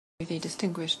The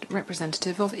distinguished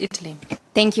representative of Italy.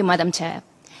 Thank you, Madam Chair.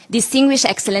 Distinguished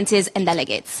Excellencies and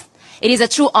delegates, it is a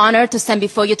true honor to stand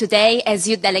before you today as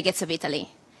Youth Delegates of Italy.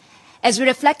 As we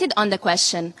reflected on the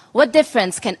question, what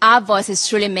difference can our voices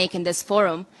truly make in this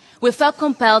forum, we felt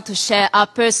compelled to share our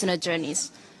personal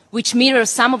journeys, which mirror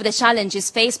some of the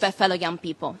challenges faced by fellow young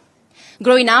people.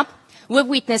 Growing up, we've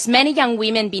witnessed many young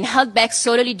women being held back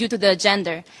solely due to their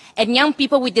gender, and young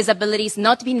people with disabilities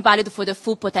not being valued for their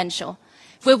full potential.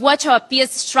 We've watched our peers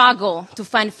struggle to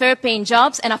find fair-paying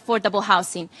jobs and affordable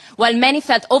housing, while many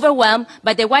felt overwhelmed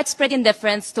by the widespread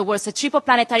indifference towards a triple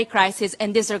planetary crisis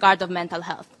and disregard of mental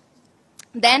health.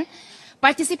 Then,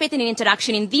 participating in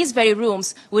interaction in these very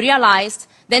rooms, we realized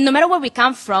that no matter where we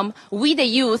come from, we, the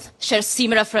youth, share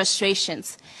similar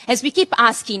frustrations. As we keep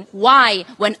asking why,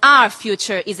 when our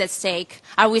future is at stake,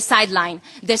 are we sidelined,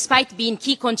 despite being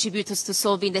key contributors to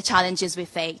solving the challenges we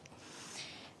face.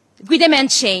 We demand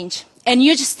change and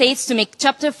huge states to make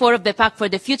Chapter 4 of the Pact for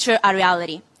the Future a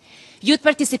reality. Youth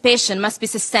participation must be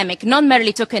systemic, not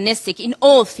merely tokenistic, in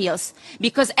all fields,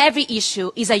 because every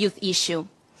issue is a youth issue.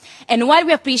 And while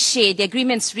we appreciate the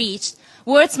agreements reached,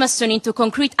 words must turn into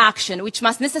concrete action, which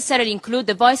must necessarily include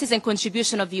the voices and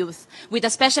contribution of youth, with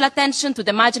a special attention to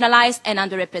the marginalized and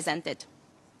underrepresented.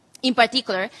 In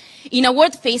particular, in a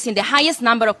world facing the highest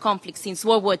number of conflicts since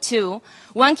World War II,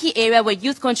 one key area where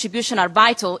youth contributions are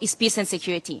vital is peace and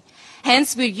security.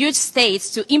 Hence, we urge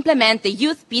states to implement the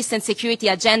Youth, Peace and Security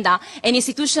Agenda and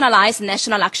institutionalize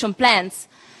national action plans.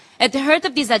 At the heart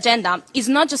of this agenda is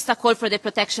not just a call for the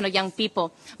protection of young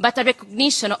people, but a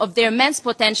recognition of their immense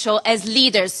potential as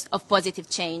leaders of positive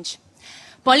change.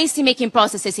 Policy-making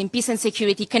processes in peace and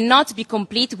security cannot be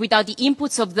complete without the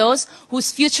inputs of those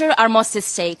whose future are most at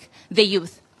stake, the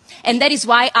youth. And that is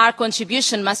why our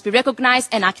contribution must be recognized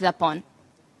and acted upon.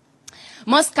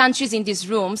 Most countries in these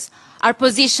rooms are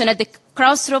positioned at the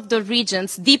crossroads of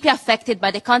regions deeply affected by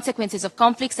the consequences of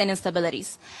conflicts and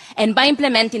instabilities. And by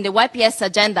implementing the YPS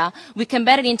agenda, we can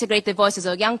better integrate the voices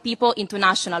of young people into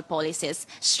national policies,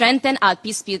 strengthen our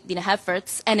peace-building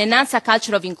efforts, and enhance a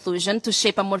culture of inclusion to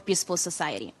shape a more peaceful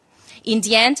society. In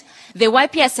the end, the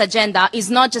YPS agenda is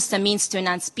not just a means to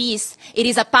enhance peace, it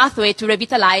is a pathway to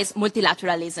revitalize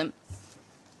multilateralism.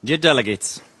 Dear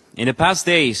delegates, in the past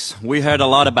days, we heard a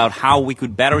lot about how we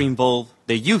could better involve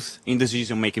the youth in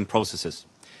decision-making processes.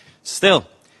 Still,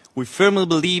 we firmly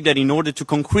believe that in order to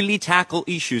concretely tackle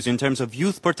issues in terms of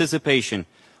youth participation,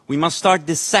 we must start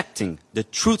dissecting the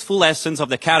truthful essence of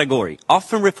the category,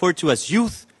 often referred to as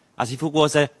youth, as if it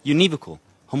was a univocal,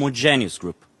 homogeneous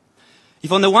group.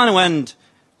 If on the one hand,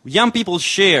 young people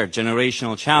share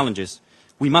generational challenges,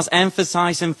 we must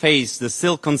emphasize and face the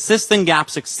still consistent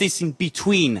gaps existing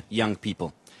between young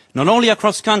people, not only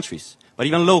across countries, but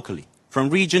even locally, from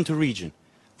region to region,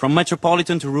 from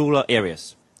metropolitan to rural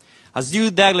areas. As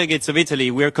youth delegates of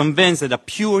Italy, we are convinced that a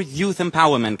pure youth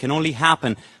empowerment can only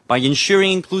happen by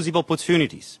ensuring inclusive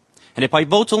opportunities. And a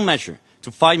pivotal measure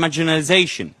to fight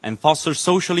marginalization and foster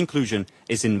social inclusion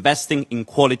is investing in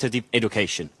qualitative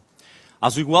education.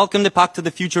 As we welcome the Pact of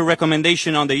the Future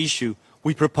recommendation on the issue,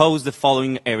 we propose the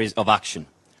following areas of action.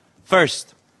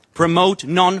 First, promote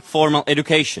non-formal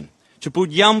education to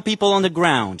put young people on the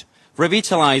ground,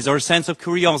 revitalize our sense of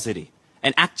curiosity,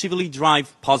 and actively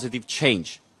drive positive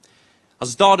change.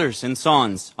 As daughters and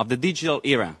sons of the digital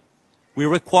era, we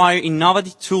require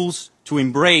innovative tools to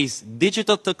embrace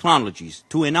digital technologies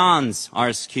to enhance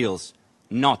our skills,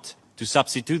 not to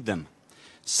substitute them.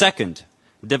 Second,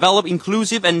 develop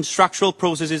inclusive and structural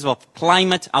processes of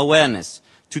climate awareness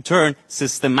to turn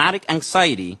systematic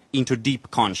anxiety into deep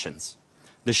conscience.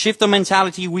 The shift of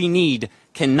mentality we need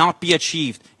cannot be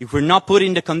achieved if we're not put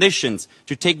in the conditions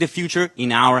to take the future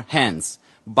in our hands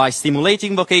by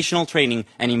stimulating vocational training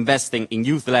and investing in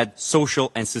youth-led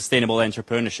social and sustainable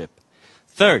entrepreneurship.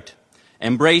 Third,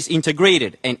 embrace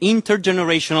integrated and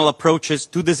intergenerational approaches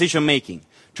to decision-making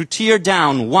to tear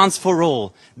down once for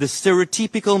all the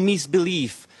stereotypical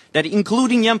misbelief that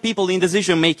including young people in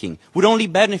decision-making would only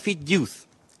benefit youth,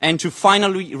 and to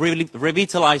finally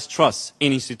revitalize trust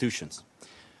in institutions.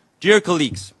 Dear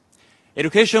colleagues,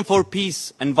 education for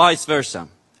peace and vice versa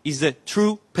is a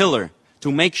true pillar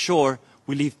to make sure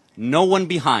we leave no one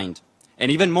behind,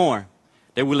 and even more,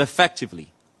 that will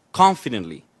effectively,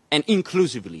 confidently, and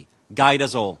inclusively guide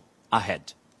us all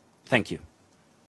ahead. Thank you.